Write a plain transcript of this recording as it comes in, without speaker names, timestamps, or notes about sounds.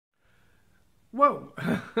Well,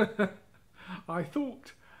 I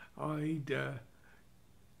thought I'd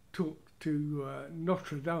talk to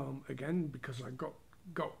Notre Dame again because I got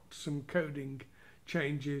some coding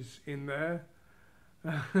changes in there.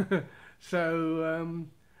 So,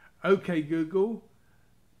 okay, Google,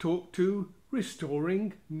 talk to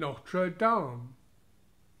Restoring Notre Dame.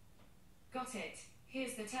 Got it.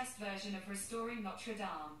 Here's the test version of Restoring Notre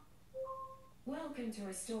Dame. Welcome to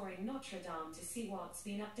Restoring Notre Dame to see what's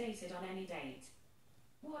been updated on any date.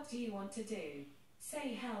 What do you want to do?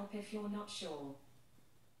 Say help if you're not sure.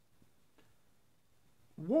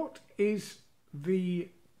 What is the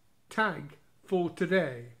tag for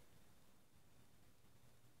today?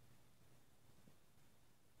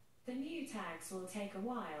 The new tags will take a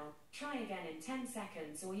while. Try again in 10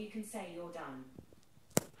 seconds or you can say you're done.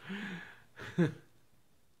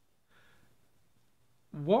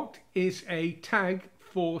 What is a tag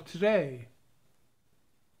for today?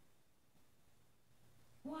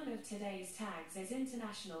 One of today's tags is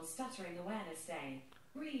International Stuttering Awareness Day.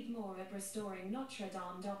 Read more at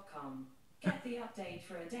restoringnotre-dame.com. Get the update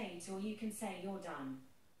for a date or you can say you're done.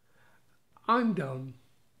 I'm done.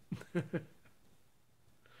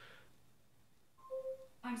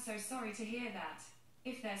 I'm so sorry to hear that.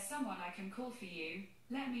 If there's someone I can call for you,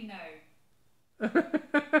 let me know.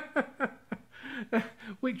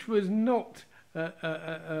 Which was not that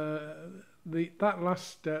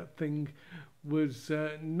last thing was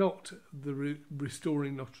not the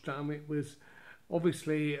Restoring Notre Dame. It was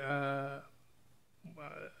obviously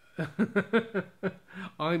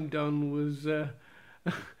I'm done was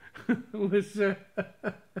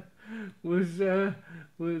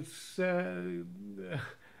was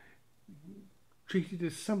treated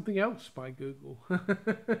as something else by Google.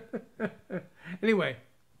 Anyway,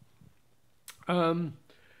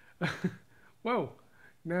 well,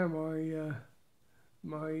 now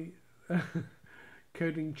my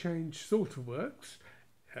coding change sort of works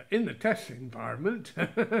in the test environment.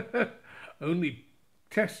 Only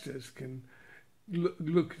testers can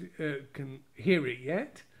look can hear it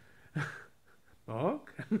yet.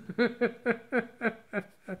 Mark.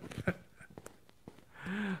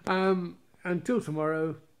 Until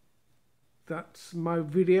tomorrow, that's my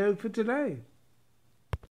video for today.